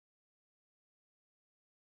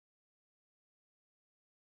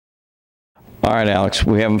All right, Alex,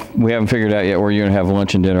 we haven't figured out yet where you're going to have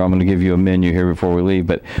lunch and dinner. I'm going to give you a menu here before we leave.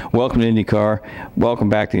 But welcome to IndyCar. Welcome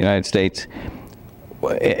back to the United States.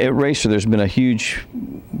 At RACER, there's been a huge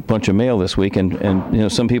bunch of mail this week, and you know,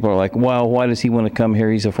 some people are like, well, why does he want to come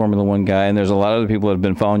here? He's a Formula One guy. And there's a lot of other people that have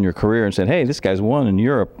been following your career and said, hey, this guy's won in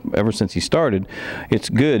Europe ever since he started. It's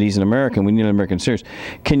good. He's an American. We need an American series.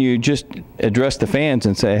 Can you just address the fans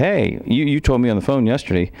and say, hey, you told me on the phone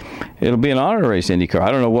yesterday, it'll be an honor to race IndyCar. I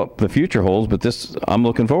don't know what the future holds, but I'm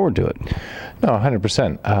looking forward to it. No,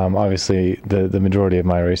 100%. Obviously, the majority of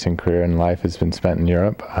my racing career and life has been spent in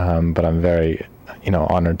Europe, but I'm very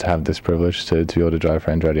honored to have this privilege to be able to drive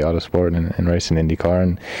for Andretti Autosport and race in IndyCar,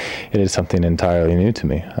 and it is something entirely new to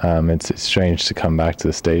me. It's strange to come back to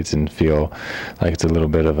the States and feel like it's a little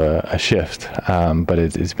bit of a shift, but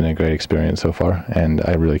it's been a great experience so far, and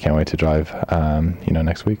I really can't wait to drive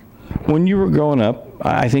next week. When you were growing up,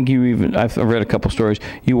 I think I've read a couple stories,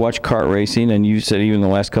 you watched kart racing, and you said even the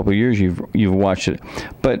last couple of years you've watched it.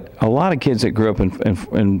 But a lot of kids that grew up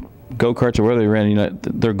in go-karts or whether they ran,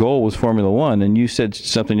 their goal was Formula One, and you said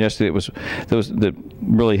something yesterday that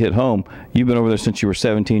really hit home. You've been over there since you were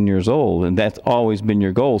 17 years old, and that's always been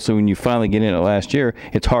your goal. So when you finally get in it last year,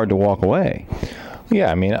 it's hard to walk away. Yeah,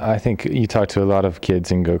 I mean, I think you talk to a lot of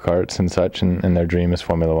kids in go-karts and such, and their dream is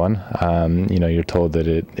Formula One. You're told that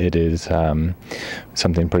it is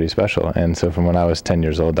something pretty special. And so from when I was 10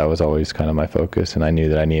 years old, that was always kind of my focus, and I knew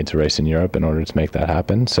that I needed to race in Europe in order to make that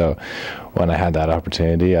happen. So when I had that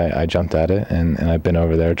opportunity, I jumped at it, and I've been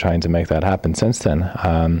over there trying to make that happen since then.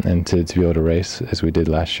 And to be able to race as we did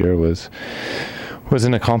last year was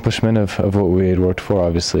an accomplishment of what we had worked for.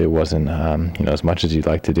 Obviously, it wasn't as much as you'd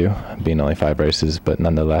like to do, being only 5 races, but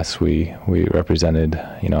nonetheless, we represented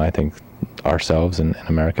I think ourselves and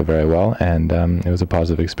America very well, and it was a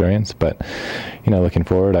positive experience. But looking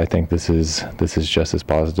forward, I think this is just as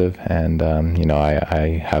positive, and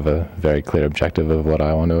I have a very clear objective of what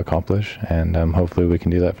I want to accomplish, and hopefully we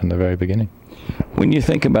can do that from the very beginning. When you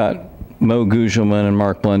think about Mo Gugelmin and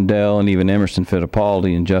Mark Blundell and even Emerson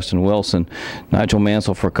Fittipaldi and Justin Wilson, Nigel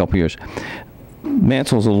Mansell for a couple years.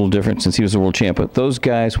 Mansell's a little different since he was a world champ, but those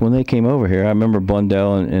guys, when they came over here, I remember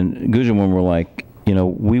Blundell and Gugelmin were like,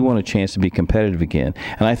 we want a chance to be competitive again.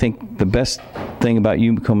 And I think the best thing about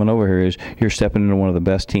you coming over here is you're stepping into one of the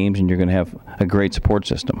best teams, and you're going to have a great support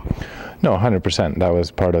system. No, 100%. That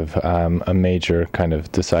was part of a major kind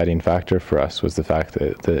of deciding factor for us, was the fact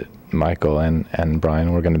that Michael and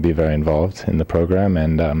Brian were going to be very involved in the program,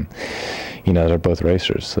 and they're both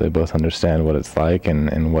racers, so they both understand what it's like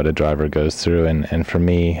and what a driver goes through, and for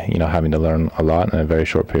me, having to learn a lot in a very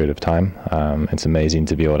short period of time, it's amazing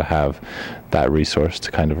to be able to have that resource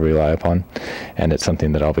to kind of rely upon, and it's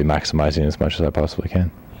something that I'll be maximizing as much as I possibly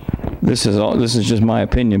can. This is just my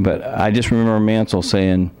opinion, but I just remember Mansell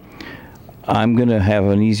saying, I'm going to have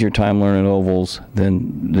an easier time learning ovals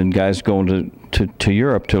than guys going to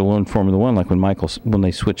Europe to learn Formula One, like when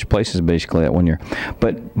they switched places basically that one year.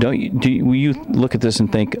 But will you look at this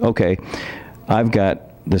and think, okay, I've got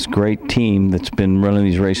this great team that's been running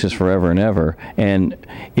these races forever and ever, and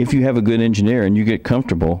if you have a good engineer and you get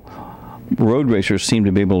comfortable, road racers seem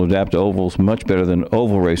to be able to adapt to ovals much better than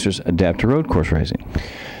oval racers adapt to road course racing.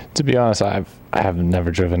 To be honest, I have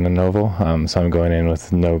never driven an oval, so I'm going in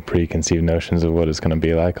with no preconceived notions of what it's going to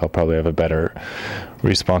be like. I'll probably have a better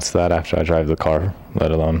response to that after I drive the car,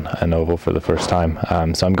 let alone an oval for the first time.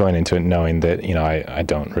 So I'm going into it knowing that I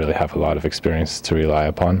don't really have a lot of experience to rely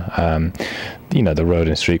upon. The road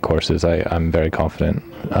and street courses I'm very confident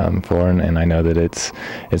for, and I know that it's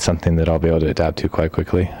something that I'll be able to adapt to quite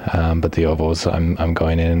quickly. But the ovals, I'm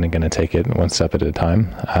going in and going to take it one step at a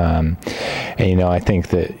time. And I think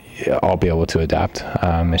that I'll be able to adapt.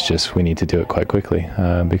 It's just we need to do it quite quickly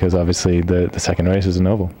because obviously the second race is an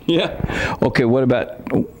oval. Yeah. Okay,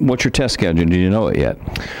 what's your test schedule? Do you know it yet?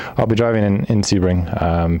 I'll be driving in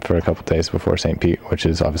Sebring for a couple of days before St. Pete, which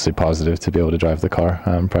is obviously positive to be able to drive the car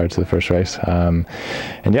prior to the first race. And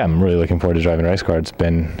yeah, I'm really looking forward to driving a race car. It's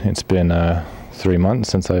been 3 months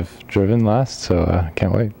since I've driven last, so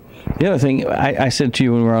can't wait. The other thing I said to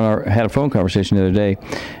you when we had a phone conversation the other day,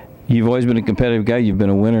 you've always been a competitive guy. You've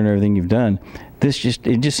been a winner in everything you've done. It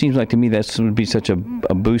just seems like to me that would be such a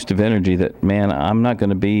boost of energy that, man, I'm not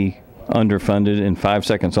going to be underfunded and 5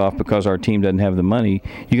 seconds off because our team doesn't have the money.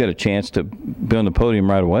 You got a chance to be on the podium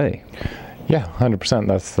right away. Yeah, 100%.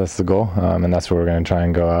 That's the goal, and that's what we're going to try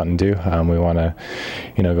and go out and do. We want to,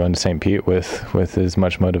 go into St. Pete with as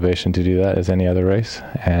much motivation to do that as any other race.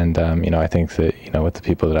 And I think that with the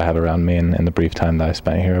people that I have around me and the brief time that I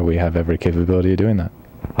spent here, we have every capability of doing that.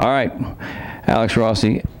 All right, Alex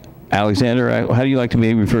Rossi, Alexander, how do you like to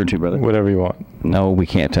be referred to, brother? Whatever you want. No, we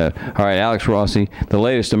can't. All right, Alex Rossi, the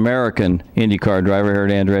latest American IndyCar driver here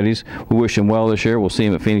at Andretti's. We wish him well this year. We'll see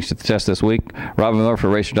him at Phoenix at the test this week. Robin Miller for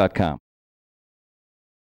RACER.com.